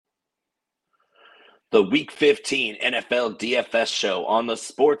The Week 15 NFL DFS show on the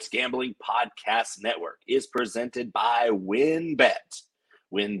Sports Gambling Podcast Network is presented by WynnBET.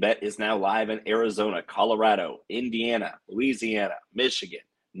 WynnBET is now live in Arizona, Colorado, Indiana, Louisiana, Michigan,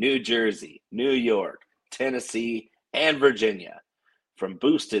 New Jersey, New York, Tennessee, and Virginia. From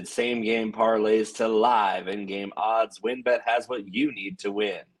boosted same-game parlays to live in-game odds, WynnBET has what you need to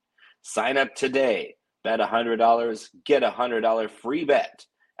win. Sign up today. Bet $100, get a $100 free bet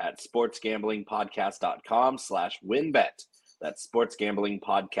at sportsgamblingpodcast.com/WynnBET. That's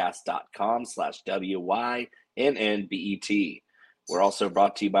sportsgamblingpodcast.com/WYNNBET. We're also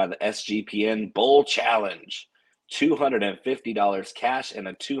brought to you by the SGPN Bowl Challenge. $250 cash and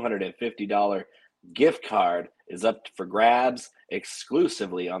a $250 gift card is up for grabs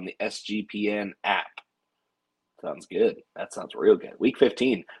exclusively on the SGPN app. Sounds good. That sounds real good. Week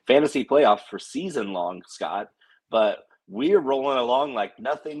 15, fantasy playoffs for season long, Scott, but we're rolling along like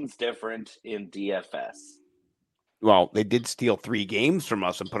nothing's different in DFS. Well, they did steal 3 games from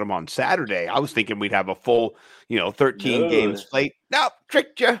us and put them on Saturday. I was thinking we'd have a full, 13 game slate. No,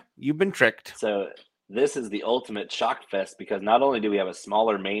 tricked you. You've been tricked. So this is the ultimate shock fest because not only do we have a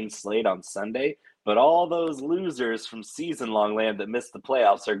smaller main slate on Sunday, but all those losers from season-long land that missed the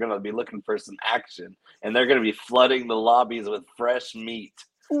playoffs are going to be looking for some action, and they're going to be flooding the lobbies with fresh meat.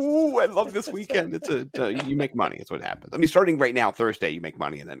 Ooh, I love this weekend. You make money. That's what happens. I mean, starting right now, Thursday, you make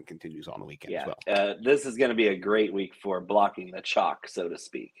money, and then it continues on the weekend as well. This is going to be a great week for blocking the chalk, so to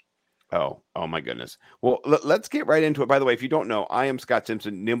speak. Oh my goodness. Well, let's get right into it. By the way, if you don't know, I am Scott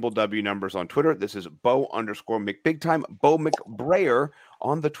Simpson, Nimble W Numbers on Twitter. This is Bo_McBigtime, Bo McBrayer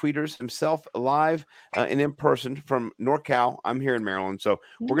on the tweeters himself, live and in person from NorCal. I'm here in Maryland, so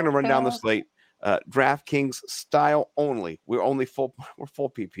we're going to run down the slate. DraftKings style only. We're full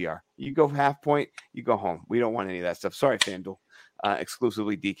PPR. You go half point, you go home. We don't want any of that stuff. Sorry, FanDuel.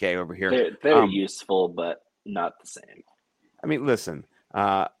 Exclusively DK over here. They're useful, but not the same. I mean, listen,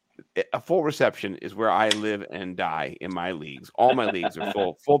 a full reception is where I live and die in my leagues. All my leagues are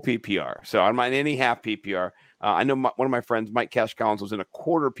full PPR. So I'm not in any half PPR. I know one of my friends, Mike Cash Collins, was in a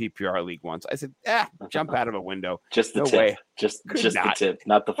quarter PPR league once. I said, jump out of a window. Just the no tip. Way. Just the tip,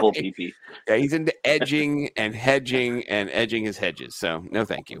 not the full PP. Yeah, he's into edging and hedging and edging his hedges. So no,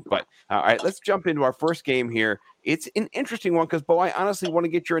 thank you. But all right, let's jump into our first game here. It's an interesting one because, Bo, I honestly want to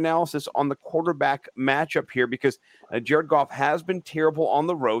get your analysis on the quarterback matchup here because Jared Goff has been terrible on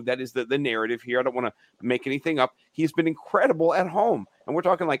the road. That is the narrative here. I don't want to make anything up. He's been incredible at home. And we're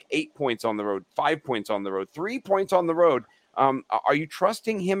talking like 8 points on the road, 5 points on the road, 3 points on the road. Are you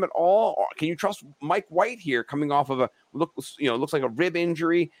trusting him at all? Or can you trust Mike White here coming off of looks like a rib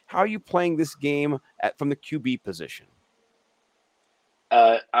injury? How are you playing this game from the QB position?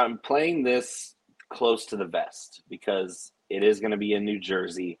 I'm playing this close to the vest because it is going to be in New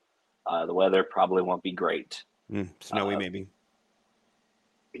Jersey. The weather probably won't be great. Snowy maybe.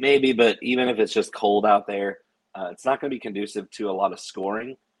 Maybe, but even if it's just cold out there, it's not going to be conducive to a lot of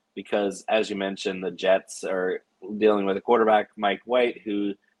scoring because, as you mentioned, the Jets are dealing with a quarterback, Mike White,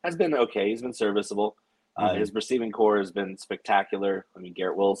 who has been okay. He's been serviceable. His receiving core has been spectacular. I mean,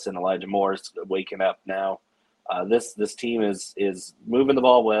 Garrett Wilson, Elijah Moore's waking up now. This team is moving the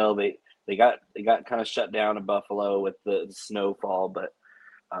ball well. They got kind of shut down in Buffalo with the snowfall, but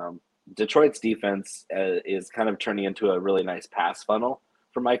Detroit's defense is kind of turning into a really nice pass funnel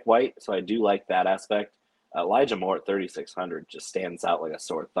for Mike White, so I do like that aspect. Elijah Moore at 3,600 just stands out like a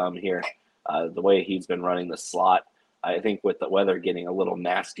sore thumb here. The way he's been running the slot, I think with the weather getting a little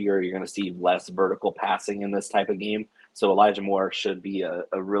nastier, you're going to see less vertical passing in this type of game. So Elijah Moore should be a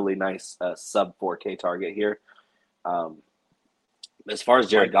really nice sub 4K target here. As far as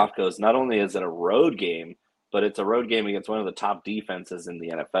Jared Goff goes, not only is it a road game, but it's a road game against one of the top defenses in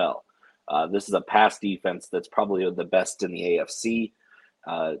the NFL. This is a pass defense that's probably the best in the AFC.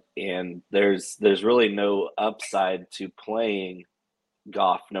 And there's really no upside to playing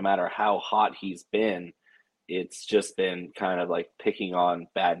Goff, no matter how hot he's been. It's just been kind of like picking on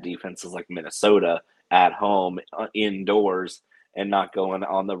bad defenses like Minnesota at home, indoors, and not going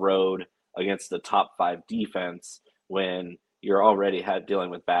on the road against the top 5 defense when you're already dealing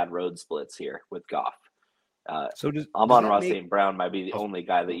with bad road splits here with Goff. Amon-Ra St. Brown might be the only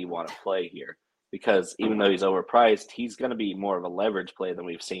guy that you want to play here because even though he's overpriced, he's going to be more of a leverage play than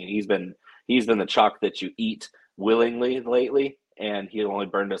we've seen. He's been the chalk that you eat willingly lately, and he only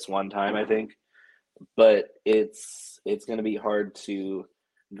burned us one time, I think. But it's going to be hard to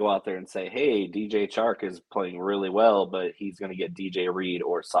go out there and say, hey, DJ Chark is playing really well, but he's going to get DJ Reed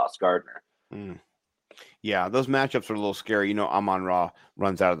or Sauce Gardner. Yeah, those matchups are a little scary. You know, Amon-Ra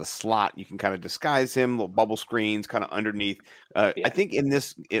runs out of the slot. You can kind of disguise him, little bubble screens kind of underneath. I think in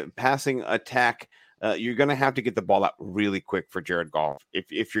this passing attack you're going to have to get the ball out really quick for Jared Goff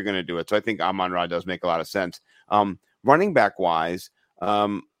if you're going to do it. So I think Amon-Ra does make a lot of sense. Running back wise,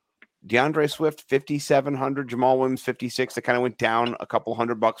 DeAndre Swift, 5,700, Jamal Williams, 56. That kind of went down a couple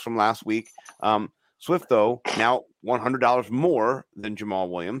 $100 from last week. Swift, though, now $100 more than Jamal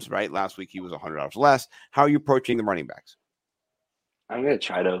Williams, right? Last week he was $100 less. How are you approaching the running backs? I'm going to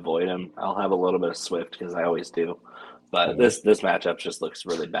try to avoid him. I'll have a little bit of Swift because I always do. But Always. this matchup just looks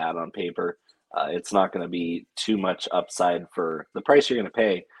really bad on paper. It's not going to be too much upside for the price you're going to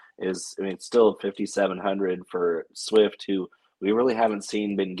pay. It's still 5,700 for Swift, who we really haven't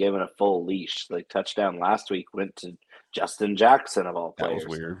seen been given a full leash. Like touchdown last week went to Justin Jackson of all players. That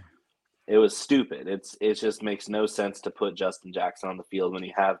was weird. It was stupid. It just makes no sense to put Justin Jackson on the field when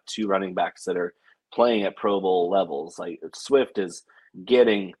you have two running backs that are playing at Pro Bowl levels. Like Swift is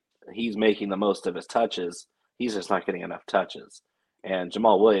he's making the most of his touches. He's just not getting enough touches. And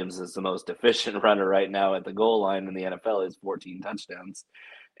Jamal Williams is the most efficient runner right now at the goal line in the NFL. Is 14 touchdowns.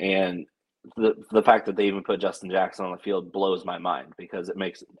 And the fact that they even put Justin Jackson on the field blows my mind because it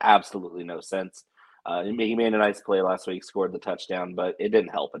makes absolutely no sense. He made a nice play last week, scored the touchdown, but it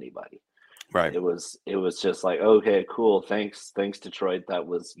didn't help anybody. Right. It was just like, okay, cool. Thanks, Detroit. That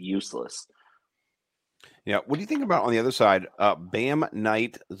was useless. Yeah. What do you think about on the other side? Bam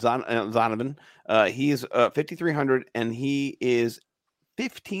Knight Zonovan. He is 5,300 and he is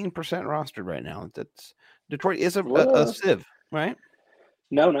 15% rostered right now. That's Detroit is a sieve, right?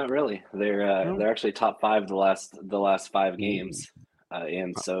 No, not really. They're actually top 5 the last 5 games,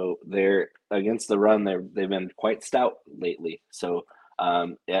 and so they're against the run. They've been quite stout lately. So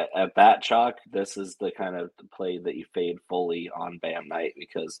at that chalk, this is the kind of play that you fade fully on Bam Knight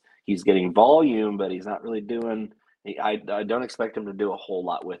because he's getting volume, but he's not really doing. I don't expect him to do a whole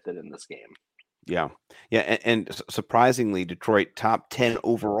lot with it in this game. Yeah. And surprisingly, Detroit top 10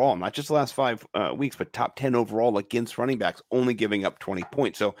 overall, not just the last 5 weeks, but top 10 overall against running backs, only giving up 20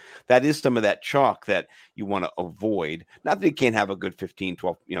 points. So that is some of that chalk that you want to avoid. Not that he can't have a good 15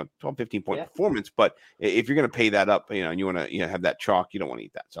 point performance, but if you're going to pay that up, and you want to have that chalk, you don't want to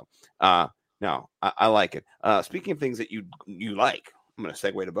eat that. So no, I like it. Speaking of things that you like, I'm going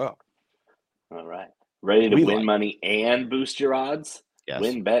to segue to Bo. All right. Ready to win money and boost your odds? Yes.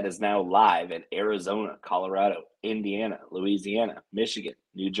 WinBet is now live in Arizona, Colorado, Indiana, Louisiana, Michigan,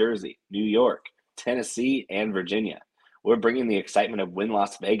 New Jersey, New York, Tennessee, and Virginia. We're bringing the excitement of Win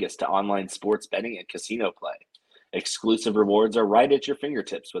Las Vegas to online sports betting and casino play. Exclusive rewards are right at your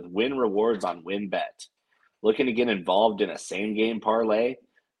fingertips with Win Rewards on WinBet. Looking to get involved in a same-game parlay?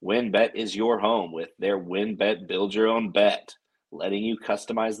 WinBet is your home with their WinBet Build Your Own Bet, letting you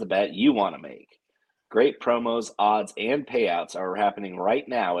customize the bet you want to make. Great promos, odds, and payouts are happening right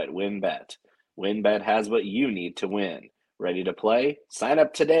now at WinBet. WinBet has what you need to win. Ready to play? Sign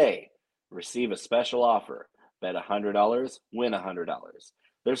up today. Receive a special offer. Bet $100, win $100.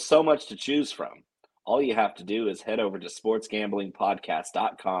 There's so much to choose from. All you have to do is head over to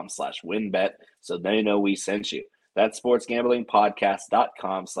sportsgamblingpodcast.com/winbet so they know we sent you. That's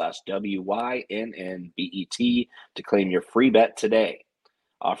sportsgamblingpodcast.com/WYNNBET to claim your free bet today.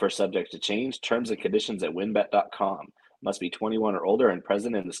 Offer subject to change. Terms and conditions at winbet.com. Must be 21 or older and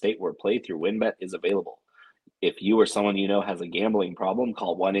present in the state where playthrough WinBet is available. If you or someone you know has a gambling problem,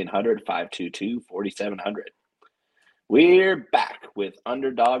 call 1-800-522-4700. We're back with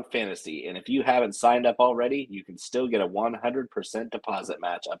Underdog Fantasy, and if you haven't signed up already, you can still get a 100% deposit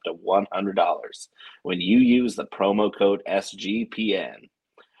match up to $100 when you use the promo code SGPN.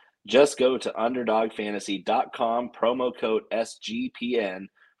 Just go to UnderdogFantasy.com, promo code SGPN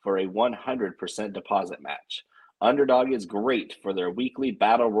for a 100% deposit match. Underdog is great for their weekly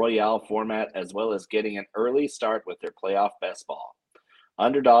Battle Royale format as well as getting an early start with their playoff best ball.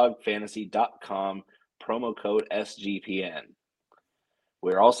 UnderdogFantasy.com, promo code SGPN.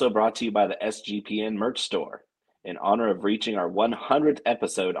 We're also brought to you by the SGPN merch store. In honor of reaching our 100th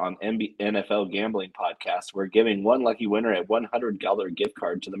episode on NFL Gambling Podcast, we're giving one lucky winner a $100 gift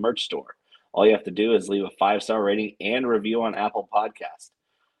card to the merch store. All you have to do is leave a 5-star rating and review on Apple Podcast.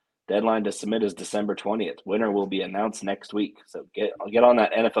 Deadline to submit is December 20th. Winner will be announced next week. So get on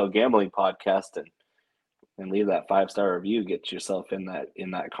that NFL Gambling Podcast and leave that 5-star review. Get yourself in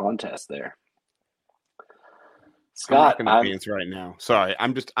that contest there. Scott, I'm not going to dance right now. Sorry,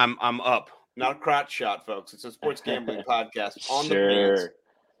 I'm up. Not a crotch shot, folks. It's a sports gambling podcast on the pants.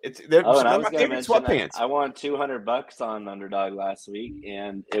 They're my favorite sweatpants. I won $200 on Underdog last week,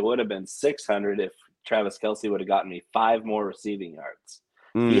 and it would have been $600 if Travis Kelce would have gotten me 5 more receiving yards.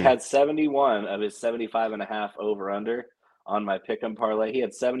 He had 71 of his 75.5 over/under on my pick'em parlay. He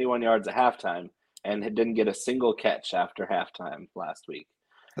had 71 yards at halftime and didn't get a single catch after halftime last week.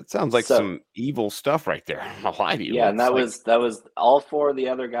 That sounds like So some evil stuff right there. I'm not lie to you. yeah, and It's like, that was all four of the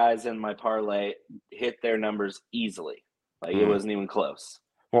other guys in my parlay hit their numbers easily. Like it hmm. wasn't even close.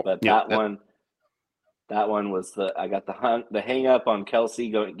 Well, But you know, that one was I got the hang up on Kelsey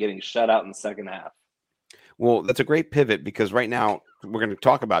getting shut out in the second half. well, that's a great pivot because right now we're going to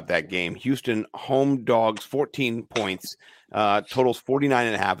talk about that game. Houston home dogs 14 points, totals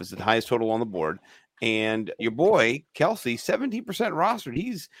 49.5 is the highest total on the board. And your boy Kelsey, 17% rostered.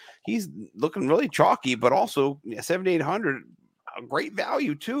 He's looking really chalky, but also 7,800, a great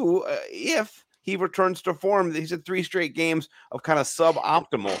value too. If he returns to form, he's had 3 straight games of kind of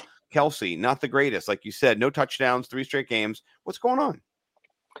suboptimal. Kelsey, not the greatest, like you said, no touchdowns, 3 straight games. What's going on?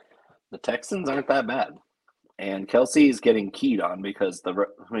 The Texans aren't that bad. And Kelsey is getting keyed on because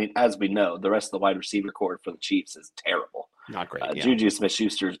as we know, the rest of the wide receiver core for the Chiefs is terrible. Not great. Yeah, Juju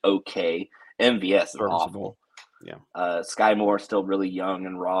Smith-Schuster's okay. MVS is serviceable. awful. Yeah. Sky Moore still really young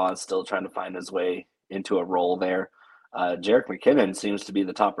and raw, still trying to find his way into a role there. Jerick McKinnon seems to be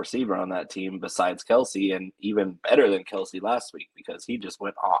the top receiver on that team besides Kelsey, and even better than Kelsey last week because he just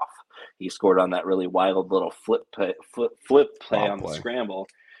went off. He scored on that really wild little flip play Wild on the play. scramble,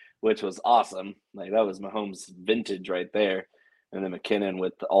 which was awesome. Like that was Mahomes' vintage right there. And then McKinnon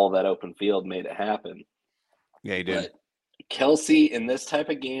with all that open field made it happen. Yeah, he did. But Kelsey in this type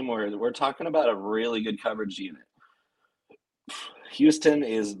of game where we're talking about a really good coverage unit. Houston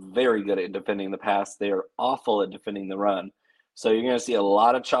is very good at defending the pass. They are awful at defending the run. So you're going to see a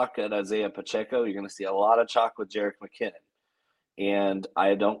lot of chalk at Isaiah Pacheco. You're going to see a lot of chalk with Jerick McKinnon. And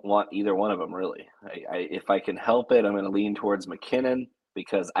I don't want either one of them, really. If I can help it, I'm going to lean towards McKinnon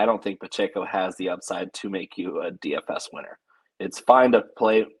because I don't think Pacheco has the upside to make you a DFS winner. It's fine to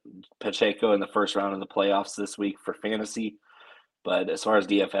play Pacheco in the first round of the playoffs this week for fantasy. But as far as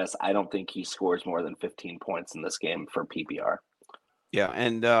DFS, I don't think he scores more than 15 points in this game for PPR. Yeah,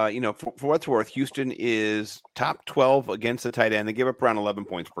 and for what's worth, Houston is top 12 against the tight end. They give up around 11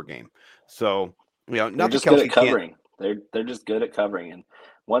 points per game. So, They're not that just good Kelsey at can't. covering. They're just good at covering. And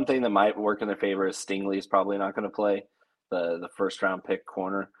one thing that might work in their favor is Stingley's probably not going to play the first round pick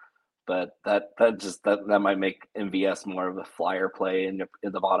corner, but that might make MVS more of a flyer play in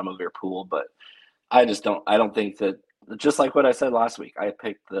the bottom of your pool. But I don't think that, just like what I said last week, I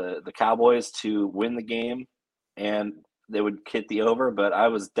picked the Cowboys to win the game and they would hit the over, but I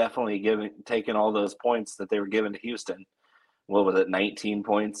was definitely taking all those points that they were giving to Houston. What was it, 19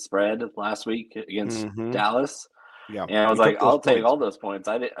 points spread last week against Mm-hmm. Dallas? Yeah, And I was you took like, those I'll take points. all those points.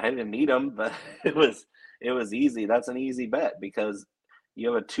 I didn't need them, but it was easy. That's an easy bet because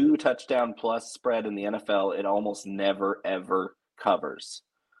you have a 2 touchdown plus spread in the NFL. It almost never ever covers.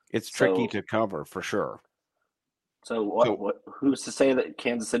 It's tricky So to cover for sure. so So who's to say that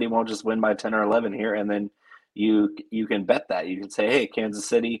Kansas City won't just win by 10 or 11 here, and then you can bet that. You can say, hey, Kansas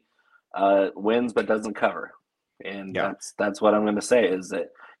City wins but doesn't cover. And yeah, that's what I'm going to say is that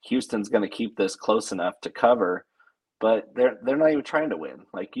Houston's going to keep this close enough to cover, but they're not even trying to win.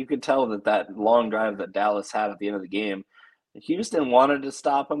 Like you could tell that long drive that Dallas had at the end of the game, Houston wanted to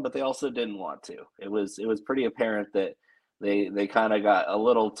stop them, but they also didn't want to. It was pretty apparent that they kind of got a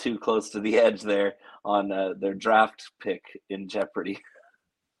little too close to the edge there on their draft pick in jeopardy.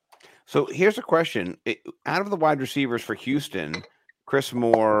 So here's a question: out of the wide receivers for Houston, Chris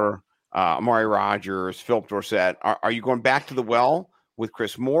Moore, Amari Rogers, Philip Dorsett, are you going back to the well with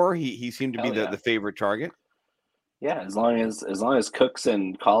Chris Moore? He seemed to be Hell yeah. the favorite target. Yeah, as long as Cooks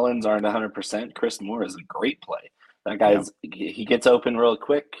and Collins aren't 100%, Chris Moore is a great play. That Yeah. he gets open real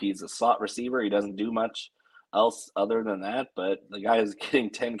quick. He's a slot receiver. He doesn't do much else other than that, but the guy is getting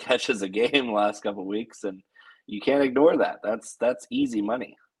 10 catches a game the last couple of weeks, and you can't ignore that. That's easy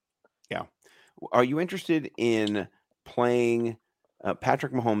money. Yeah. Are you interested in playing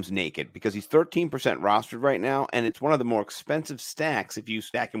Patrick Mahomes naked? Because he's 13% rostered right now, and it's one of the more expensive stacks. If you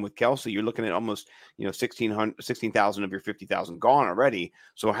stack him with Kelsey, you're looking at almost 16,000 of your 50,000 gone already.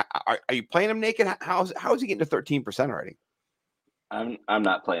 So are you playing him naked? How is he getting to 13% already? I'm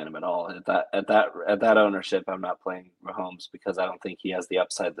not playing him at all at that ownership. I'm not playing Mahomes because I don't think he has the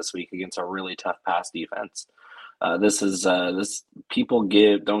upside this week against a really tough pass defense. This people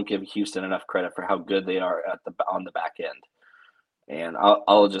don't give Houston enough credit for how good they are on the back end. And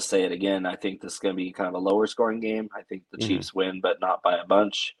I'll just say it again. I think this is going to be kind of a lower scoring game. I think the Mm-hmm. Chiefs win, but not by a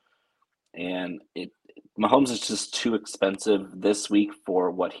bunch. And Mahomes is just too expensive this week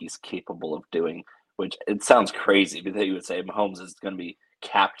for what he's capable of doing. Which it sounds crazy because you would say Mahomes is going to be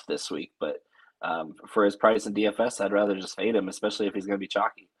capped this week, but for his price in DFS, I'd rather just fade him, especially if he's going to be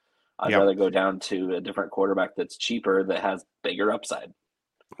chalky. I'd Yeah. rather go down to a different quarterback that's cheaper that has bigger upside.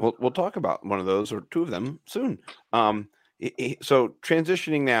 We'll talk about one of those or two of them soon. So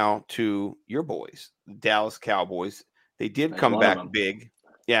transitioning now to your boys, the Dallas Cowboys. They did There's come one of back them. big.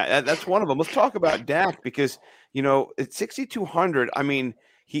 Yeah, that's one of them. Let's talk about Dak because at 6,200. I mean,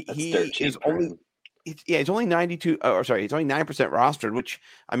 That's dirt he is cheap for only him. he's only 92. Or sorry, he's only 9% rostered. Which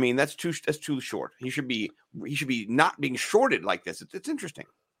I mean, that's too short. He should be not being shorted like this. It's interesting.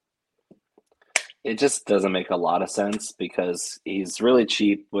 It just doesn't make a lot of sense because he's really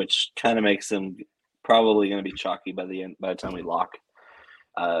cheap, which kind of makes him probably going to be chalky by the time we lock.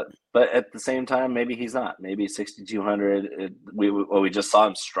 Uh, but at the same time, maybe he's not. Maybe 6,200. We just saw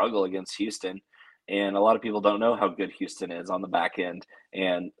him struggle against Houston, and a lot of people don't know how good Houston is on the back end,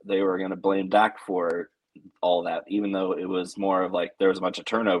 and they were going to blame Dak for all that, even though it was more of like there was a bunch of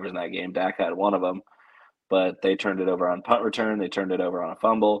turnovers in that game. Dak had one of them, but they turned it over on punt return. They turned it over on a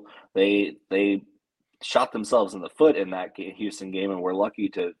fumble. They shot themselves in the foot in that Houston game, and were lucky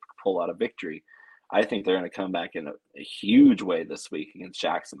to pull out a victory. I think they're going to come back in a huge way this week against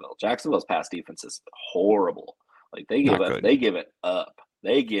Jacksonville. Jacksonville's pass defense is horrible. Like they give Not up, good. they give it up.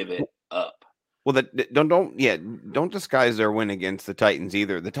 They give it up. Well, don't disguise their win against the Titans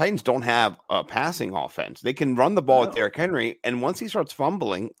either. The Titans don't have a passing offense. They can run the ball with Derrick Henry, and once he starts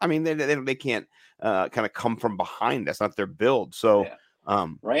fumbling, I mean, they can't kind of come from behind. That's not their build. So, yeah.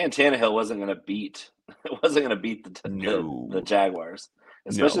 Ryan Tannehill wasn't going to beat no, the Jaguars,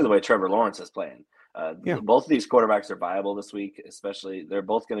 especially no, the way Trevor Lawrence is playing. yeah, Both of these quarterbacks are viable this week, especially they're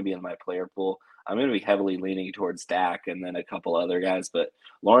both going to be in my player pool. I'm going to be heavily leaning towards Dak and then a couple other guys, but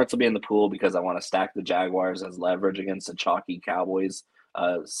Lawrence will be in the pool because I want to stack the Jaguars as leverage against a chalky Cowboys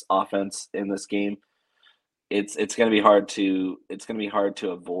offense in this game. It's going to be hard to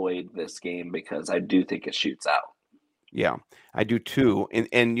avoid this game because I do think it shoots out. yeah, I do too.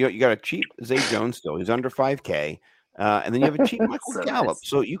 And you got a cheap Zay Jones still. He's under 5K. And then you have a cheap Michael So Gallup. nice.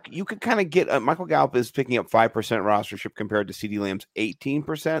 So you could kind of get Michael Gallup is picking up 5% rostership compared to CD Lamb's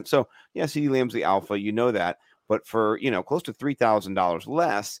 18%. So yeah, CD Lamb's the alpha, you know that. But for close to $3,000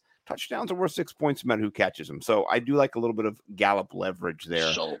 less, touchdowns are worth 6 points no matter who catches them. So I do like a little bit of Gallup leverage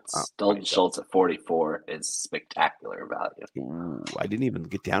there. Dalton Schultz at 44 is spectacular value. Ooh, I didn't even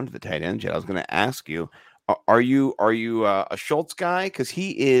get down to the tight end yet. I was going to ask you, are you a Schultz guy? Because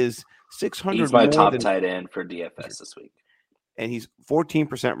he is 600 He's my more top than tight end for DFS this week. And he's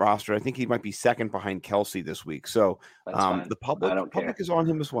 14% roster. I think he might be second behind Kelsey this week. So the public is on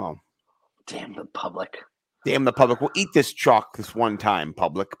him as well. Damn the public. Damn the public. We'll eat this chalk this one time,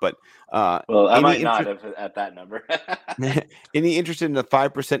 public. But well, I might not have at that number. Any interest in the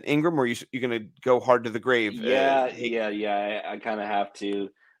 5% Ingram, or you're going to go hard to the grave? Yeah. I kind of have to.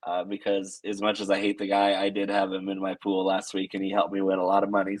 Because as much as I hate the guy, I did have him in my pool last week, and he helped me win a lot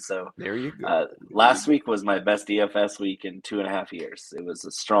of money. So there you go. Last week was my best DFS week in 2.5 years. It was a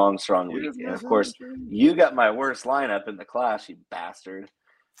strong week. And of course, you got my worst lineup in the class, you bastard.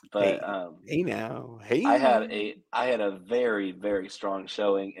 But I had a very, very strong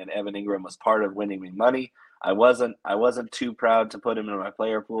showing, and Evan Ingram was part of winning me money. I wasn't too proud to put him in my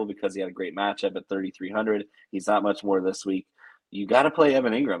player pool because he had a great matchup at 3,300. He's not much more this week. You got to play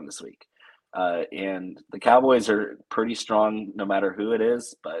Evan Ingram this week. And the Cowboys are pretty strong no matter who it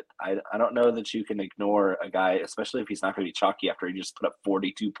is, but I don't know that you can ignore a guy, especially if he's not going to be chalky after he just put up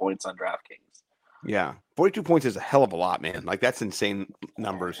 42 points on DraftKings. Yeah, 42 points is a hell of a lot, man. Like that's insane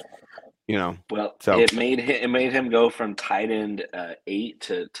numbers, Well, so it made him go from tight end 8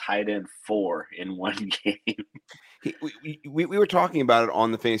 to tight end 4 in one game. We were talking about it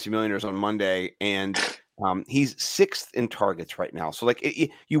on the Fantasy Millionaires on Monday, and he's 6th in targets right now. So like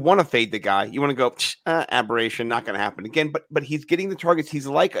you want to fade the guy. You want to go aberration, not going to happen again. But he's getting the targets. He's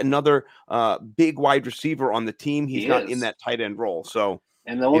like another big wide receiver on the team. He's not in that tight end role. So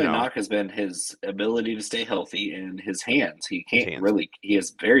and the only knock has been his ability to stay healthy and his hands. He can't really. He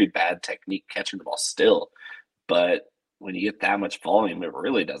has very bad technique catching the ball still. But when you get that much volume, it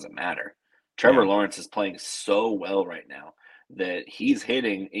really doesn't matter. Trevor Lawrence is playing so well right now that he's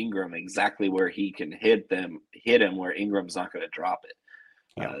hitting Ingram exactly where he can hit him where Ingram's not going to drop it.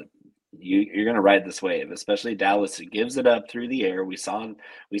 Yeah. You're going to ride this wave, especially Dallas gives it up through the air. We saw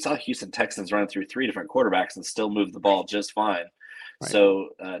Houston Texans run through 3 different quarterbacks and still move the ball just fine. Right. So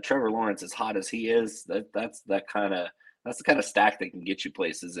Trevor Lawrence, as hot as he is, that's the kind of stack that can get you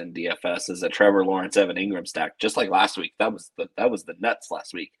places in DFS is a Trevor Lawrence Evan Ingram stack, just like last week. That was the nuts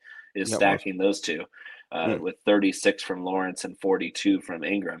last week is stacking those two. With 36 from Lawrence and 42 from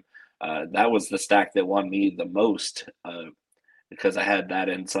Ingram. That was the stack that won me the most because I had that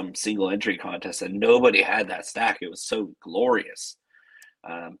in some single entry contest and nobody had that stack. It was so glorious.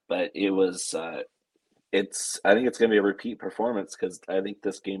 But it was I think it's going to be a repeat performance because I think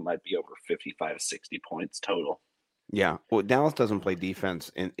this game might be over 55, 60 points total. Yeah. Well, Dallas doesn't play defense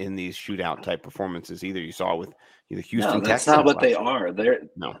in these shootout type performances either. You saw with the No, Houston that's not Texans what they last week. are. They're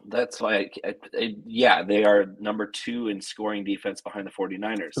No. that's why yeah, they are number 2 in scoring defense behind the So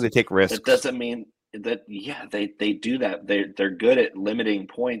 49ers. they take That risks. doesn't mean that yeah, they do that. They're good at limiting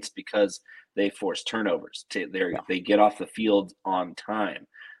points because they force turnovers. Yeah. They get off the field on time.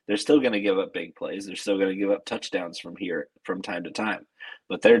 They're still going to give up big plays. They're still going to give up touchdowns from time to time.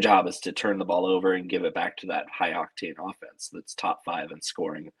 But their job is to turn the ball over and give it back to that high octane offense that's top 5 in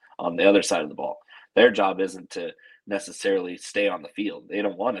scoring on the other side of the ball. Their job isn't to necessarily stay on the field. They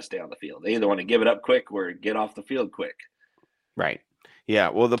don't want to stay on the field. They either want to give it up quick or get off the field quick. Right. Yeah.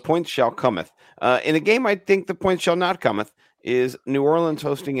 Well, the points shall cometh. In a game, I think the points shall not cometh is New Orleans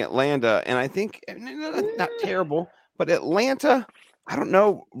hosting Atlanta. And I think not terrible, but Atlanta, I don't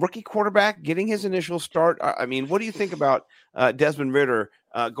know, rookie quarterback getting his initial start. I mean, what do you think about Desmond Ritter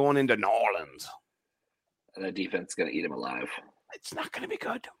going into New Orleans? That defense is going to eat him alive. It's not going to be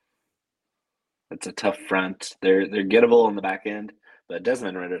good. It's a tough front. They're gettable on the back end, but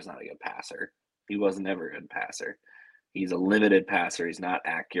Desmond Ritter's not a good passer. He was never a good passer. He's a limited passer. He's not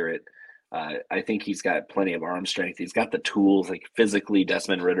accurate. I think he's got plenty of arm strength. He's got the tools. Like physically,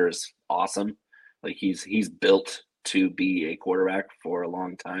 Desmond Ritter is awesome. Like he's built to be a quarterback for a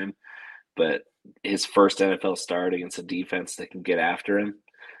long time. But his first NFL start against a defense that can get after him,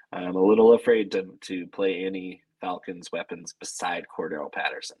 I'm a little afraid to play any Falcons weapons beside Cordell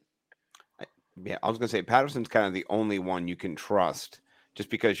Patterson. Yeah, I was going to say Patterson's kind of the only one you can trust just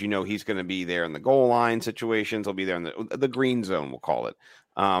because he's going to be there in the goal line situations. He'll be there in the green zone, we'll call it.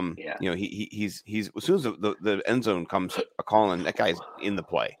 Yeah. He's as soon as the end zone comes a calling, that guy's in the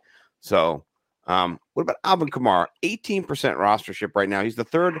play. So what about Alvin Kamara? 18% rostership right now. He's the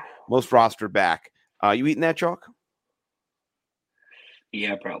third most rostered back. You eating that, Chalk?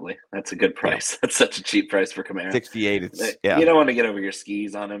 Yeah, probably. That's a good price. Yeah. That's such a cheap price for Kamara. 68. You don't want to get over your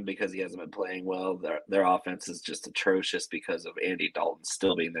skis on him because he hasn't been playing well. Their offense is just atrocious because of Andy Dalton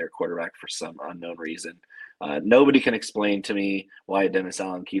still being their quarterback for some unknown reason. Nobody can explain to me why Dennis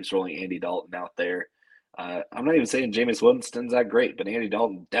Allen keeps rolling Andy Dalton out there. I'm not even saying Jameis Winston's that great, but Andy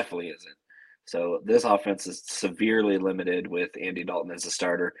Dalton definitely isn't. So this offense is severely limited with Andy Dalton as a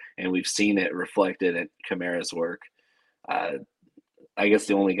starter, and we've seen it reflected in Kamara's work. I guess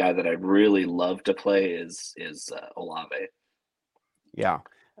the only guy that I'd really love to play is Olave. Yeah,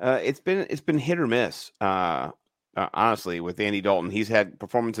 it's been hit or miss. Honestly, with Andy Dalton, he's had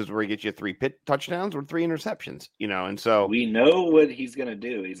performances where he gets you 3 touchdowns or 3 interceptions. And so we know what he's going to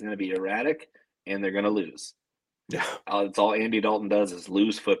do. He's going to be erratic, and they're going to lose. Yeah, it's all Andy Dalton does is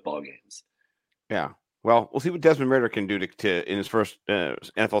lose football games. Yeah. Well, we'll see what Desmond Ritter can do to in his first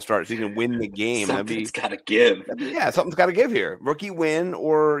NFL start. If he can win the game, something's got to give. Yeah, something's got to give here. Rookie win,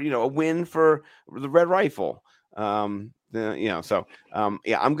 or a win for the Red Rifle. So I'm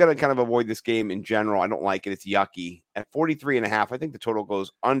gonna kind of avoid this game in general. I don't like it. It's yucky. At 43.5, I think the total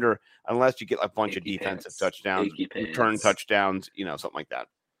goes under unless you get a bunch of defensive touchdowns, return touchdowns, something like that.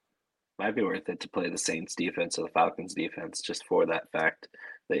 Might be worth it to play the Saints defense or the Falcons defense just for that fact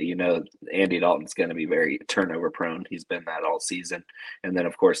that Andy Dalton's going to be very turnover prone. He's been that all season. And then,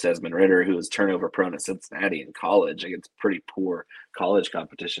 of course, Desmond Ritter, who was turnover prone at Cincinnati in college against pretty poor college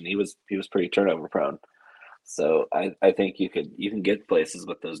competition. He was pretty turnover prone. So I think you can get places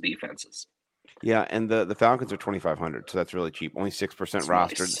with those defenses. Yeah, and the Falcons are 2,500, so that's really cheap. Only 6% rostered.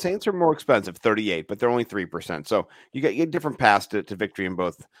 Nice. The Saints are more expensive, 38, but they're only 3%. So you get different paths to victory in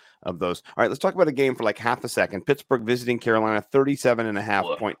both of those. All right, let's talk about a game for like half a second. Pittsburgh visiting Carolina,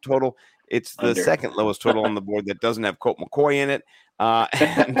 37.5 point total. It's the second lowest total on the board that doesn't have Colt McCoy in it.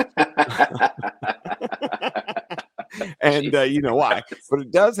 And you know why, but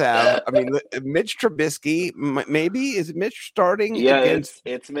it does have. I mean, Mitch Trubisky. Maybe is Mitch starting? Yeah, against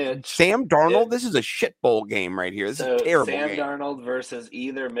it's Mitch. Sam Darnold. This is a shit bowl game right here. This is a terrible Sam game. Darnold versus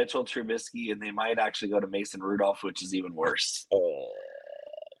either Mitchell Trubisky, and they might actually go to Mason Rudolph, which is even worse. Oh,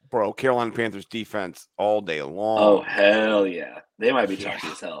 bro, Carolina Panthers defense all day long. Oh hell yeah, they might be chalky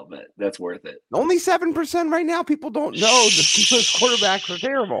as hell, but that's worth it. Only 7% right now. People don't know the quarterbacks are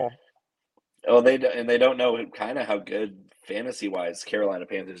terrible. Oh, they don't know kind of how good fantasy wise Carolina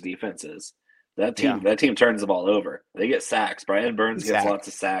Panthers defense is. That team turns the ball over. They get sacks. Brian Burns gets lots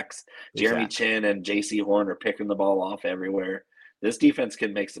of sacks. Jeremy Chin and J.C. Horn are picking the ball off everywhere. This defense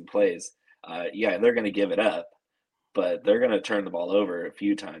can make some plays. They're going to give it up, but they're going to turn the ball over a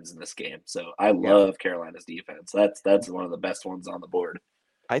few times in this game. So I love Carolina's defense. That's one of the best ones on the board.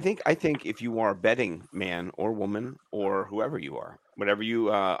 I think if you are a betting man or woman or whoever you are, whatever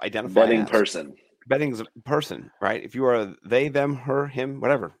you identify betting as, betting's a person, right? If you are they, them, her, him,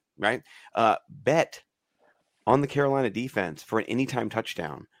 whatever, right? Bet on the Carolina defense for an anytime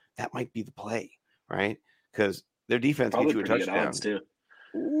touchdown. That might be the play, right? Because their defense Probably gets you a pretty good odds touchdown. too.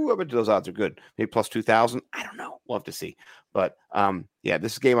 Ooh, I bet those odds are good. Maybe plus 2,000. I don't know. We'll have to see. But yeah,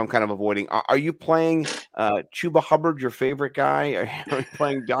 this game I'm kind of avoiding. Are you playing Chuba Hubbard, your favorite guy? Are you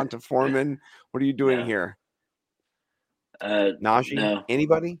playing Donta Foreman? What are you doing No, here? Najee? no,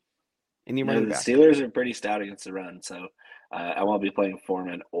 Anybody? Any no. running The back? Steelers are pretty stout against the run, so I won't be playing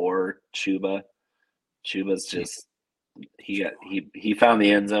Foreman or Chuba. Chuba's just he found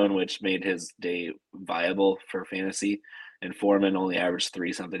the end zone, which made his day viable for fantasy. And Foreman only averaged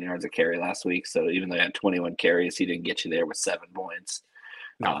 3-something yards a carry last week, so even though he had 21 carries, he didn't get you there with 7 points.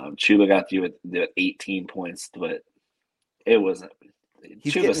 No. Chuba got you with 18 points, but it wasn't.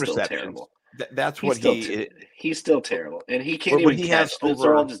 He's Chuba's getting still receptions. terrible. That's what he He's still terrible, and he can't but even he catch. has Those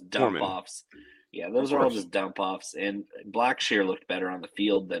are all over just dump Foreman. offs. Yeah, Of those are all course. just dump offs. And Blackshear looked better on the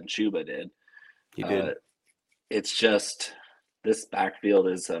field than Chuba did. He did. It's just this backfield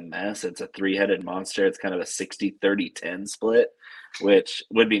is a mess. It's a three-headed monster. It's kind of a 60-30-10 split, which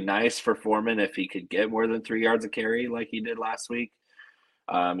would be nice for Foreman if he could get more than 3 yards a carry like he did last week.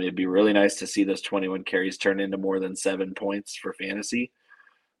 It'd be really nice to see those 21 carries turn into more than 7 points for fantasy,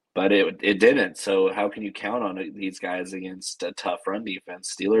 but it didn't. So how can you count on these guys against a tough run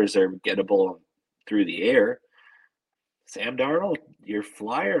defense? Steelers are gettable through the air. Sam Darnold, your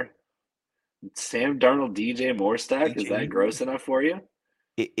flyer. Sam Darnold, DJ Moore stack. Is that gross enough for you?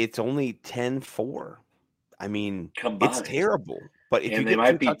 It's only 10-4. I mean, Combined. it's terrible. But if you And they get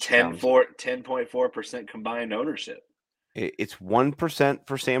might 2 be touchdowns, 10.4% combined ownership. it's 1%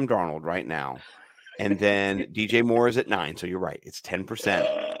 for Sam Darnold right now. And then DJ Moore is at 9. So you're right. It's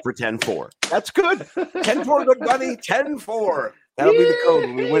 10% for 10-4. That's good. 10-4, good buddy. 10-4. That'll be the code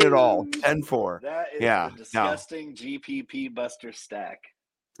when we win it all. 10-4. That is Yeah. a disgusting GPP buster stack.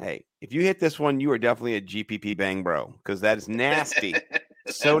 Hey, if you hit this one, you are definitely a GPP bang bro because that is nasty.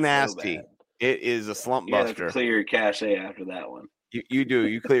 So nasty. So it is a slump you have buster. to clear your cache after that one. You do.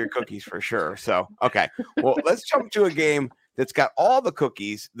 You clear your cookies for sure. So, okay. Well, let's jump to a game that's got all the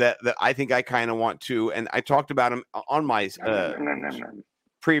cookies that I think I kind of want to. And I talked about them on my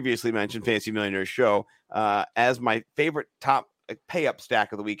previously mentioned Fantasy Millionaire show as my favorite top pay up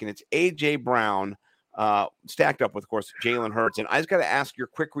stack of the week. And it's A.J. Brown stacked up with, of course, Jalen Hurts. And I just got to ask your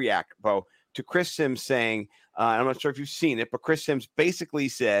quick react, Bo, to Chris Sims saying, I'm not sure if you've seen it, but Chris Sims basically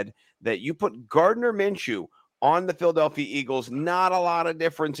said that you put Gardner Minshew on the Philadelphia Eagles, not a lot of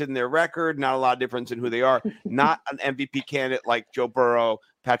difference in their record, not a lot of difference in who they are, not an MVP candidate like Joe Burrow,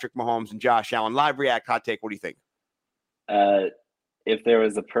 Patrick Mahomes, and Josh Allen. Live react, hot take. What do you think? If there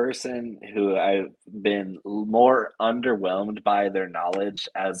was a person who I've been more underwhelmed by their knowledge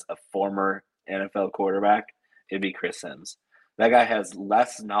as a former NFL quarterback, it'd be Chris Sims. That guy has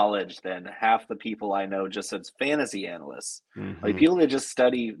less knowledge than half the people I know just as fantasy analysts. Mm-hmm. Like people that just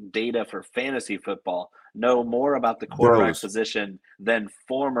study data for fantasy football know more about the quarterback position than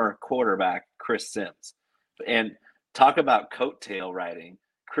former quarterback Chris Sims. And talk about coattail riding.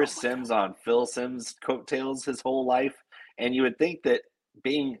 Chris Sims on Phil Sims' coattails his whole life. And you would think that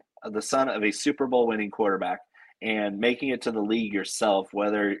being the son of a Super Bowl winning quarterback and making it to the league yourself,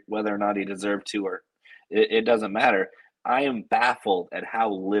 whether or not he deserved to, or it doesn't matter. I am baffled at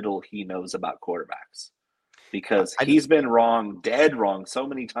how little he knows about quarterbacks because he's been wrong, dead wrong so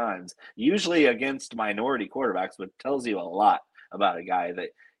many times, usually against minority quarterbacks, which tells you a lot about a guy that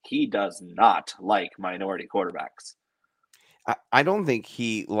he does not like minority quarterbacks. I don't think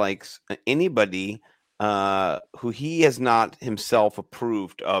he likes anybody who he has not himself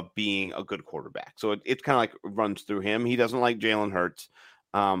approved of being a good quarterback. So it's kind of like runs through him. He doesn't like Jalen Hurts,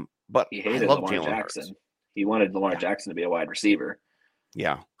 but he hated Lamar Jackson. Hurts. He wanted Lamar Jackson to be a wide receiver.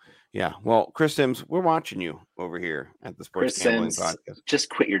 Yeah. Yeah. Well, Chris Sims, we're watching you over here at the Sports Chris Gambling Sims, Podcast. Just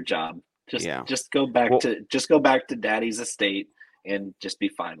quit your job. Just go back to Daddy's estate and just be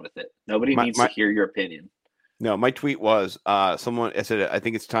fine with it. Nobody needs to hear your opinion. No, my tweet was someone said, I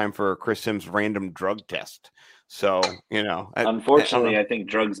think it's time for Chris Sims' random drug test. So, unfortunately, I think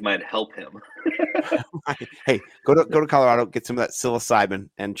drugs might help him. Hey, go to Colorado, get some of that psilocybin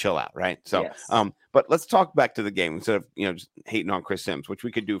and chill out. Right. So, yes. But let's talk back to the game instead of, just hating on Chris Sims, which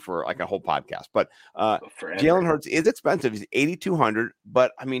we could do for like a whole podcast. But Jalen Hurts is expensive. He's 8,200,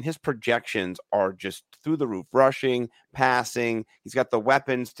 but I mean, his projections are just through the roof, rushing, passing. He's got the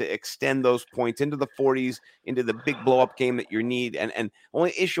weapons to extend those points into the 40s, into the big blow up game that you need. And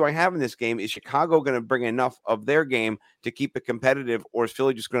only issue I have in this game is Chicago going to bring enough of their game to keep it competitive, or is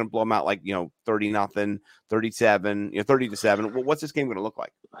Philly just going to blow them out like, 30-0, 37, 30-7? Well, what's this game going to look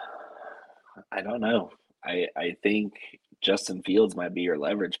like? I don't know. I think Justin Fields might be your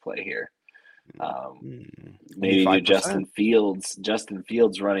leverage play here. Maybe Only do 5%. Justin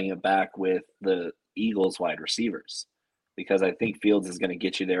Fields running it back with the Eagles wide receivers, because I think Fields is going to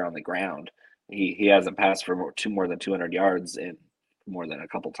get you there on the ground. He hasn't passed for more than 200 yards in more than a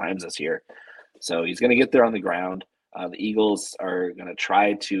couple times this year, so he's going to get there on the ground. The Eagles are going to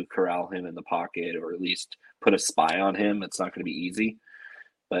try to corral him in the pocket, or at least put a spy on him. It's not going to be easy,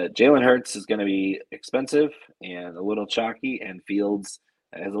 but Jalen Hurts is going to be expensive and a little chalky, and Fields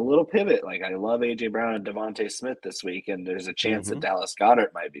as a little pivot. Like, I love A.J. Brown and Devontae Smith this week, and there's a chance that Dallas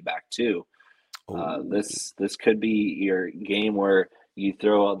Goedert might be back too. This could be your game where you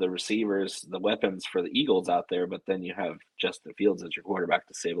throw all the receivers, the weapons for the Eagles out there, but then you have Justin Fields as your quarterback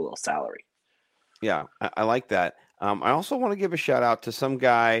to save a little salary. Yeah, I like that. I also want to give a shout out to some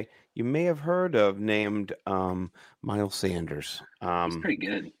guy you may have heard of named Miles Sanders. He's pretty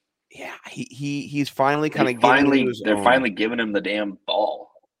good. Yeah, he's finally kind of getting into his They're own. finally giving him the damn ball.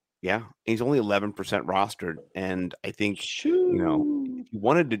 Yeah, he's only 11% rostered, and I think if you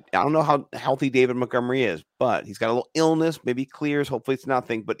wanted to, I don't know how healthy David Montgomery is, but he's got a little illness. Maybe clears. Hopefully, it's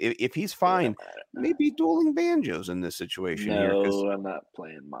nothing. But if he's fine, maybe dueling banjos in this situation here. No, I'm not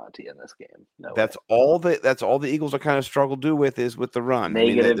playing Monty in this game. No, that's all the Eagles are kind of struggle do with is with the run.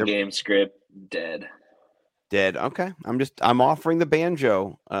 Negative game script, dead. Okay, I'm offering the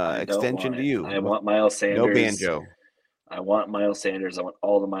banjo extension to you. I want Miles Sanders. No banjo. I want Miles Sanders. I want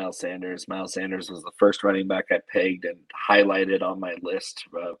all the Miles Sanders. Miles Sanders was the first running back I pegged and highlighted on my list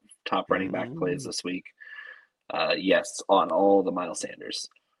of top running back plays this week. Yes, on all the Miles Sanders.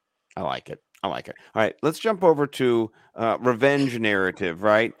 I like it. All right, let's jump over to revenge narrative,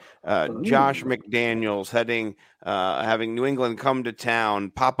 right? Josh McDaniels having New England come to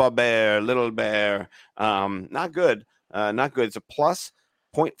town. Papa Bear, Little Bear. Not good. Not good. It's a plus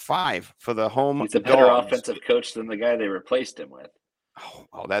 0.5 for the home. He's a better offensive coach than the guy they replaced him with.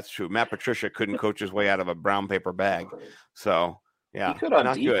 Oh, that's true. Matt Patricia couldn't coach his way out of a brown paper bag. So, yeah. He could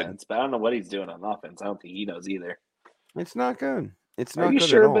on defense, but I don't know what he's doing on offense. I don't think he knows either. It's not good. It's not Are you good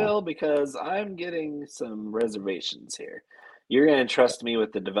sure, at all. Bill? Because I'm getting some reservations here. You're going to trust me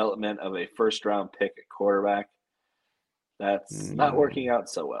with the development of a first-round pick at quarterback. That's not working out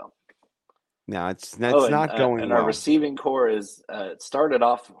so well. No, it's not going and well. Our receiving core is started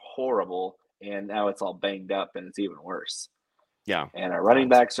off horrible, and now it's all banged up, and it's even worse. Yeah. And our running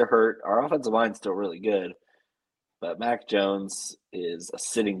backs are hurt. Our offensive line's still really good, but Mac Jones is a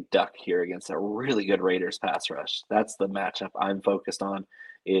sitting duck here against a really good Raiders pass rush. That's the matchup I'm focused on,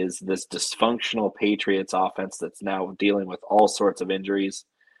 is this dysfunctional Patriots offense that's now dealing with all sorts of injuries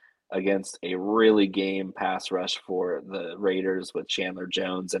against a really game pass rush for the Raiders with Chandler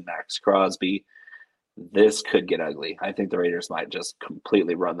Jones and Max Crosby. This could get ugly. I think the Raiders might just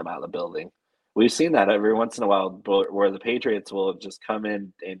completely run them out of the building. We've seen that every once in a while where the Patriots will just come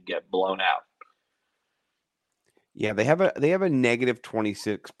in and get blown out. Yeah, they have a negative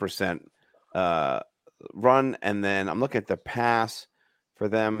 26% run, and then I'm looking at the pass for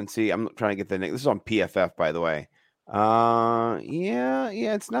them and see. I'm trying to get this is on PFF, by the way. Yeah,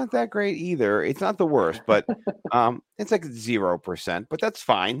 it's not that great either. It's not the worst, but it's like 0%, but that's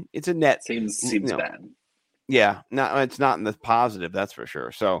fine. It's a net. Seems bad. Yeah, no, it's not in the positive, that's for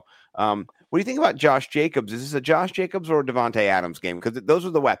sure. So, what do you think about Josh Jacobs? Is this a Josh Jacobs or a Devontae Adams game? Because those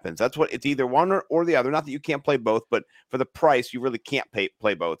are the weapons. That's what it's either one or the other. Not that you can't play both, but for the price, you really can't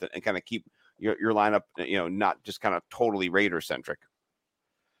play both and kind of keep your lineup, not just kind of totally Raider centric.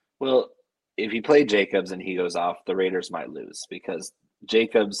 Well, if you play Jacobs and he goes off, the Raiders might lose because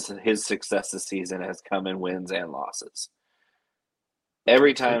Jacobs, his success this season has come in wins and losses.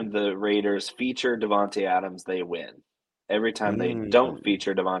 Every time the Raiders feature Devontae Adams, they win. Every time they don't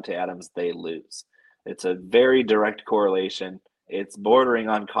feature Devontae Adams, they lose. It's a very direct correlation. It's bordering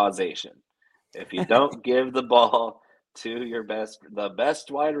on causation. If you don't give the ball to the best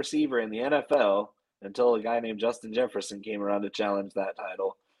wide receiver in the NFL, until a guy named Justin Jefferson came around to challenge that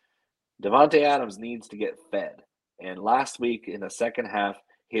title, Devontae Adams needs to get fed. And last week in the second half,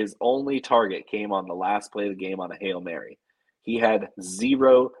 his only target came on the last play of the game on a Hail Mary. He had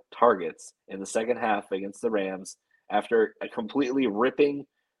 0 targets in the second half against the Rams after completely ripping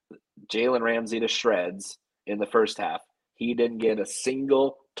Jalen Ramsey to shreds in the first half. He didn't get a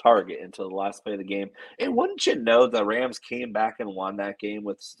single target until the last play of the game. And wouldn't you know the Rams came back and won that game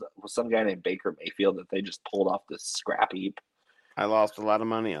with some guy named Baker Mayfield that they just pulled off this scrap heap? I lost a lot of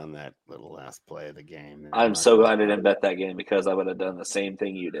money on that little last play of the game. I'm so glad I didn't bet that game because I would have done the same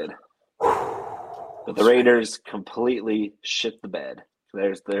thing you did. But the Raiders completely shit the bed.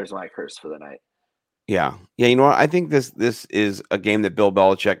 There's my curse for the night. Yeah. You know what? I think this is a game that Bill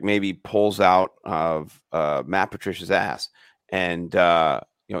Belichick maybe pulls out of Matt Patricia's ass, and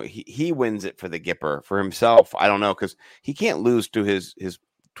he wins it for the Gipper. For himself, I don't know, because he can't lose to his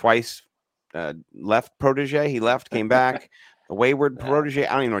twice left protege. He left, came back, a wayward protege.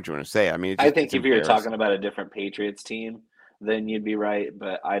 I don't even know what you want to say. I mean, I it's think if you were embarrassing. talking about a different Patriots team, then you'd be right.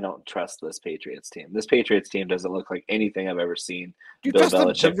 But I don't trust this Patriots team. This Patriots team doesn't look like anything I've ever seen Do you Bill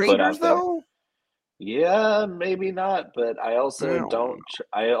trust the Belichick put Raiders out there. though? Yeah, maybe not, but I I also don't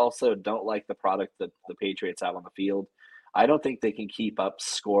know. don't like the product that the Patriots have on the field. I don't think they can keep up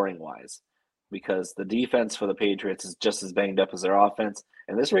scoring wise because the defense for the Patriots is just as banged up as their offense,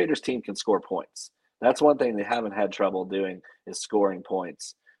 and this Raiders team can score points. That's one thing they haven't had trouble doing is scoring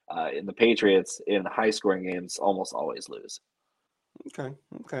points. In the Patriots in high scoring games almost always lose. Okay.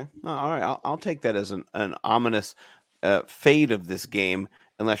 All right. I'll take that as an ominous fade of this game,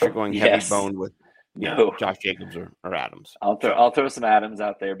 unless you're going heavy Yes. boned with No. Josh Jacobs or Adams. I'll throw some Adams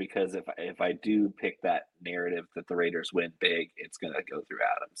out there because if I do pick that narrative that the Raiders win big, it's gonna go through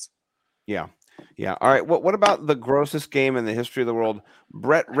Adams. Yeah. All right. What about the grossest game in the history of the world?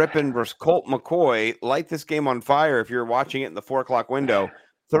 Brett Rippon versus Colt McCoy. Light this game on fire if you're watching it in the 4:00 window.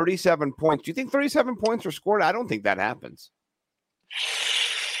 37 points. Do you think 37 points are scored? I don't think that happens.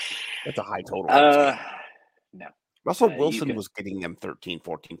 That's a high total for this game. No. Russell Wilson was getting them 13,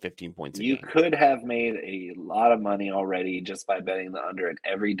 14, 15 points a game. You could have made a lot of money already just by betting the under in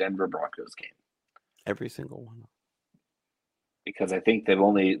every Denver Broncos game. Every single one. Because I think they've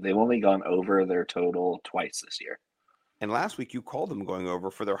only gone over their total twice this year. And last week you called them going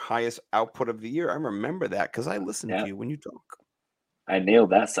over for their highest output of the year. I remember that because I listened to you when you talk. I nailed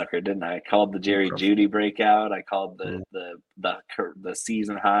that sucker, didn't I? I called the Jerry Jeudy breakout. I called the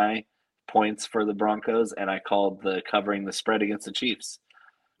season high points for the Broncos, and I called the covering the spread against the Chiefs.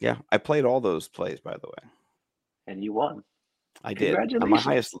 Yeah, I played all those plays, by the way. And you won. I did.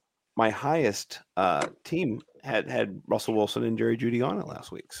 Congratulations. My highest team had Russell Wilson and Jerry Jeudy on it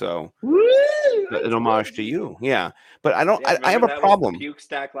last week. So an homage to you. Yeah. But I don't I have a problem. Was the puke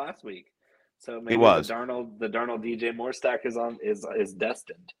stack last week. So maybe it was. the Darnold DJ Moore stack is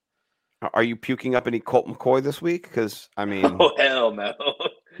destined. Are you puking up any Colt McCoy this week? Because I mean, oh hell no.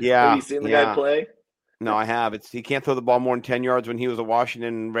 Yeah. Have you seen the guy play? No, I have. He can't throw the ball more than 10 yards when he was a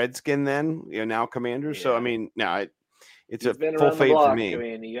Washington Redskin. Then now Commanders. Yeah. So I mean, no, it's a full fade for me. I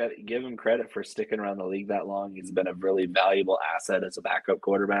mean, you got to give him credit for sticking around the league that long. He's been a really valuable asset as a backup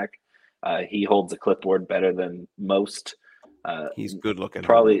quarterback. He holds a clipboard better than most. He's good looking.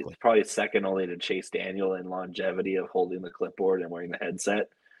 Probably second only to Chase Daniel in longevity of holding the clipboard and wearing the headset.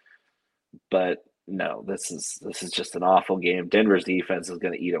 But no, this is just an awful game. Denver's defense is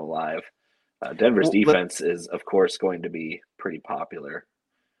going to eat him alive. Denver's defense is, of course, going to be pretty popular.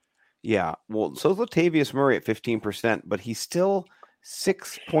 Yeah, well, so is Latavius Murray at 15%, but he's still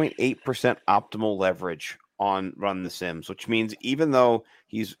 6.8% optimal leverage on Run the Sims, which means even though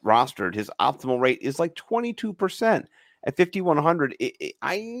he's rostered, his optimal rate is like 22%. At 5,100,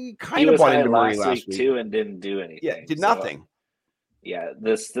 I kind of bought into Murray last week too and didn't do anything. Yeah, did nothing. Yeah,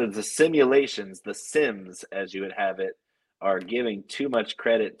 the simulations, the Sims, as you would have it, are giving too much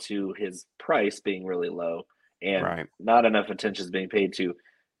credit to his price being really low and not enough attention is being paid to,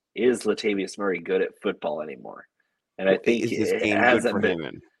 is Latavius Murray good at football anymore? And I think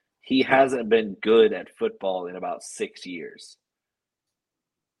he hasn't been good at football in about 6 years.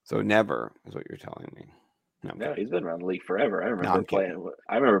 So never is what you're telling me. No, he's been around the league forever. I remember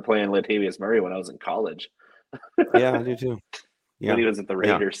playing Latavius Murray when I was in college. Yeah, I do too. When he was at the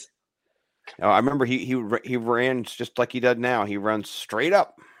Raiders. Yeah. Oh, I remember he ran just like he does now. He runs straight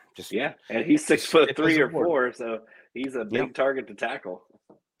up. And he's 6'3" or 4, so he's a big target to tackle.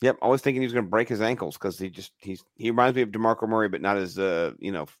 Yep, I was thinking he was going to break his ankles because he reminds me of DeMarco Murray, but not as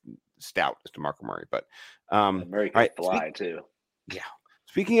stout as DeMarco Murray. But Murray can fly too. Yeah.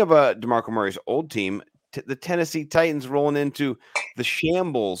 Speaking of DeMarco Murray's old team, the Tennessee Titans rolling into the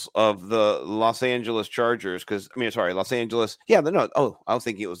shambles of the Los Angeles Chargers. Los Angeles. Yeah, no. Oh, I was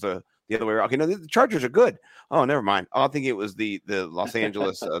thinking it was the other way around. Okay, no, the Chargers are good. Oh, never mind. I think it was the Los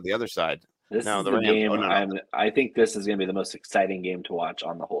Angeles the other side. This is the game. I think this is going to be the most exciting game to watch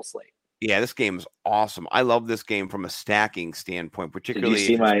on the whole slate. Yeah, this game is awesome. I love this game from a stacking standpoint, particularly. Did you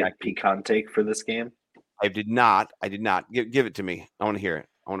see my pecan take for this game? I did not. Give it to me. I want to hear it.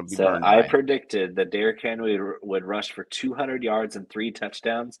 I want to be burned. I predicted that Derrick Henry would rush for 200 yards and 3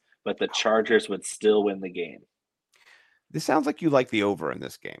 touchdowns, but the Chargers would still win the game. This sounds like you like the over in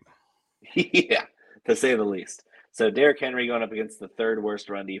this game. Yeah, to say the least. So Derrick Henry going up against the third worst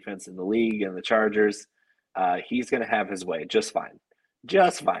run defense in the league and the Chargers, he's going to have his way just fine.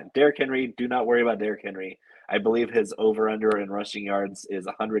 Just fine. Derrick Henry, do not worry about Derrick Henry. I believe his over-under in rushing yards is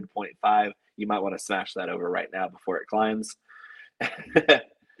 100.5. You might want to smash that over right now before it climbs.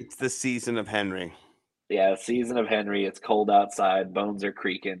 It's the season of Henry. Yeah, season of Henry. It's cold outside. Bones are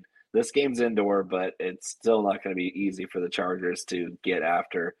creaking. This game's indoor, but it's still not going to be easy for the Chargers to get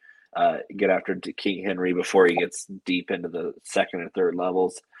after King Henry before he gets deep into the second and third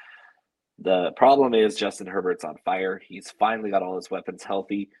levels. The problem is Justin Herbert's on fire. He's finally got all his weapons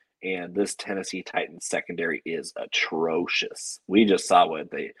healthy, and this Tennessee Titans secondary is atrocious. We just saw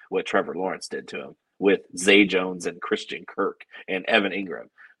what Trevor Lawrence did to him with Zay Jones and Christian Kirk and Evan Ingram.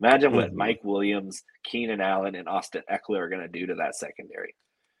 Imagine what Mike Williams, Keenan Allen, and Austin Eckler are going to do to that secondary.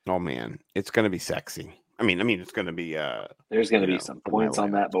 Oh man, it's going to be sexy. I mean, it's going to be. There's going to be some points on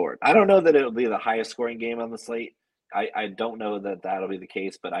that board. I don't know that it'll be the highest scoring game on the slate. I don't know that that'll be the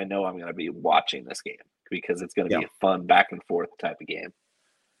case, but I know I'm going to be watching this game because it's going to be a fun back and forth type of game.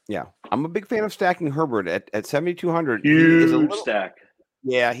 Yeah, I'm a big fan of stacking Herbert at 7,200. Huge stack.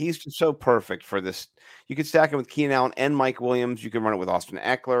 Yeah, he's just so perfect for this. You could stack him with Keenan Allen and Mike Williams. You can run it with Austin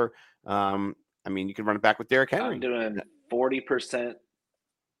Eckler. You can run it back with Derrick Henry. I'm doing 40%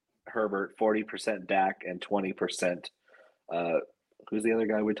 Herbert, 40% Dak, and 20%. Who's the other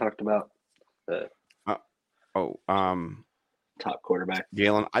guy we talked about? Top quarterback.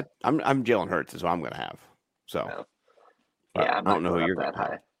 Jalen. I'm Jalen Hurts is what I'm going to have. So, no. Yeah, I don't know who you're that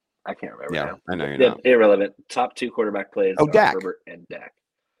high. I can't remember. Yeah, now. I know you're not. Irrelevant. Top two quarterback plays are Dak. Herbert and Dak.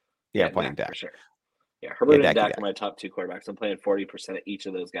 Yeah, playing Dak for sure. Yeah, Herbert and Dak are my top two quarterbacks. I'm playing 40% of each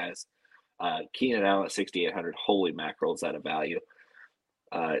of those guys. Keenan Allen at 6,800. Holy mackerel, is that a value?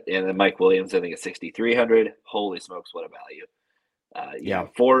 And then Mike Williams, I think, at 6,300. Holy smokes, what a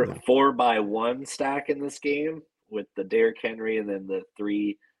value! Four by one stack in this game with the Derrick Henry and then the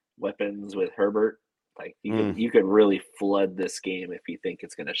three weapons with Herbert. Like you could really flood this game if you think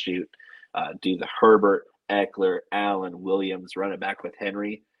it's going to shoot. Do the Herbert, Eckler, Allen, Williams, run it back with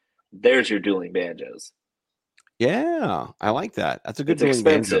Henry. There's your dueling banjos. Yeah, I like that. That's a good dueling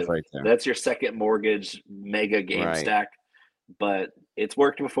banjo right there. That's your second mortgage mega game stack, but it's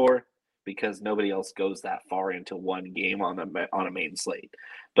worked before because nobody else goes that far into one game on a main slate.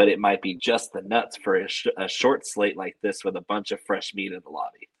 But it might be just the nuts for a short slate like this with a bunch of fresh meat in the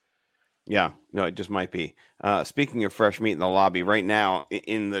lobby. Yeah, no, it just might be. Speaking of fresh meat in the lobby, right now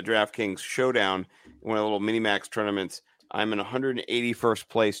in the DraftKings Showdown, one of the little mini-max tournaments, I'm in 181st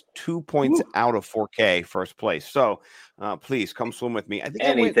place, 2 points out of 4K first place. So please come swim with me. I think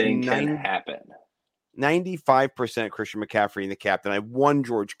anything can happen. 95% Christian McCaffrey in the captain. I have one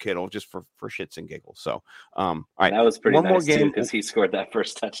George Kittle just for shits and giggles. So, all right. That was pretty nice more game because he scored that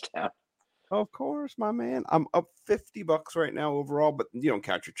first touchdown. Of course, my man. I'm up $50 right now overall, but you don't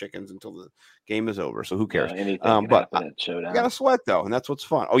count your chickens until the game is over. So who cares? But I got to sweat though, and that's what's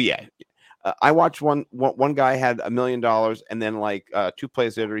fun. Oh yeah. I watched one guy had $1 million, and then like 2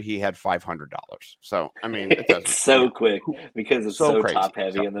 plays later he had $500. So I mean, it's so quick because it's so top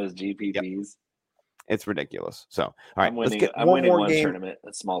heavy in those GPPs. Yep. It's ridiculous. So all right, I'm winning one tournament,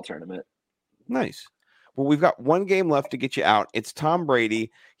 a small tournament. Nice. Well, we've got one game left to get you out. It's Tom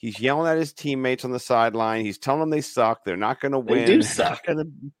Brady. He's yelling at his teammates on the sideline. He's telling them they suck. They're not going to win. They do suck.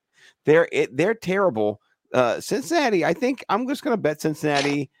 They're terrible. Cincinnati. I think I'm just going to bet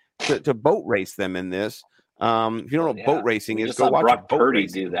Cincinnati to boat race them in this. If you don't know what boat racing is, go watch Brock Purdy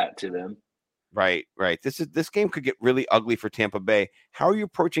do that to them. Right. This game could get really ugly for Tampa Bay. How are you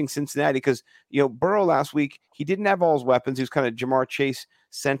approaching Cincinnati? Because Burrow last week he didn't have all his weapons. He was kind of Jamar Chase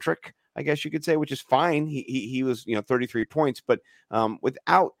centric, I guess you could say, which is fine. He was 33 points, but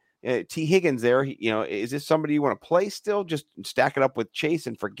without T Higgins there, is this somebody you want to play still? Just stack it up with Chase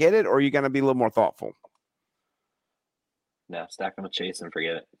and forget it, or are you going to be a little more thoughtful? No, stack him with Chase and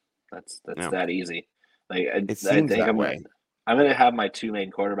forget it. That's that easy. Like it seems that way. I'm going to have my two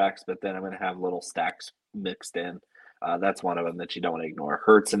main quarterbacks, but then I'm going to have little stacks mixed in. That's one of them that you don't want to ignore.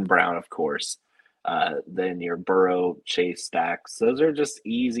 Hurts and Brown, of course. Then your Burrow, Chase stacks. Those are just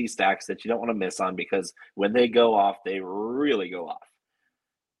easy stacks that you don't want to miss on because when they go off, they really go off.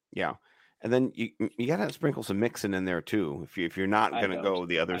 Yeah. And then you got to sprinkle some mixing in there too. If you're not going to go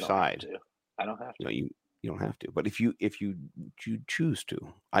the other side, I don't have to. You don't have to, but if you choose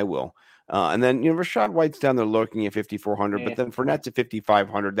to, I will. And then Rashad White's down there lurking at 5,400, but then Fournette's at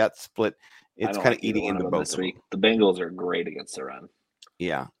 5,500. That split, it's kind of eating into both this week. The Bengals are great against the run.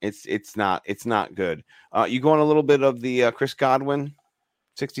 Yeah, it's not good. You going a little bit of the Chris Godwin,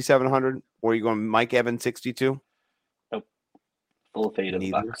 6,700, or you going Mike Evans 62? Nope. Full fade of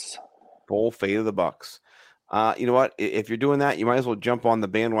the Bucks. Full fade of the Bucks. You know what? If you're doing that, you might as well jump on the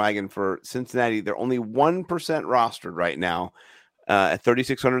bandwagon for Cincinnati. They're only 1% rostered right now at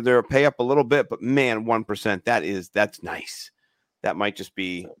 3,600. They're pay up a little bit, but man, 1%. That's nice. That might just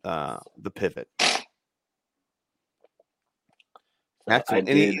be the pivot. So Excellent.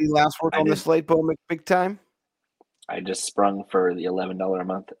 Any last word on the slate, Bo Big Time? I just sprung for the $11 a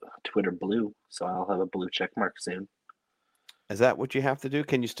month Twitter Blue, so I'll have a blue check mark soon. Is that what you have to do?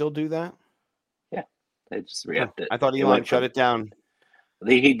 Can you still do that? Yeah, they just re-upped it. I thought Elon shut it down.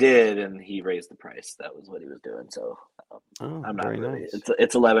 He did, and he raised the price. That was what he was doing. So I'm not really. Nice.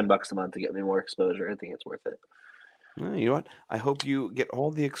 It's $11 a month to get me more exposure. I think it's worth it. Well, you know what? I hope you get all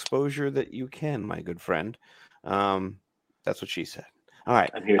the exposure that you can, my good friend. That's what she said. All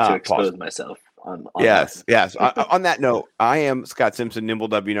right. I'm here to expose myself. Yes. On that note, I am Scott Simpson, Nimble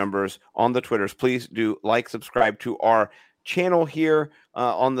W Numbers on the Twitters. Please do like, subscribe to our channel here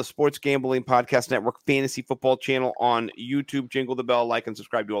on the Sports Gambling Podcast Network Fantasy Football channel on YouTube. Jingle the bell, like and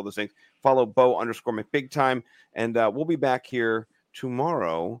subscribe to all those things. Follow Bo_McBigtime, and we'll be back here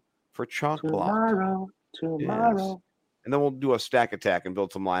tomorrow for Chalk Block. Tomorrow. Yes. And then we'll do a stack attack and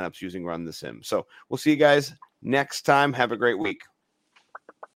build some lineups using Run the Sim. So we'll see you guys next time. Have a great week.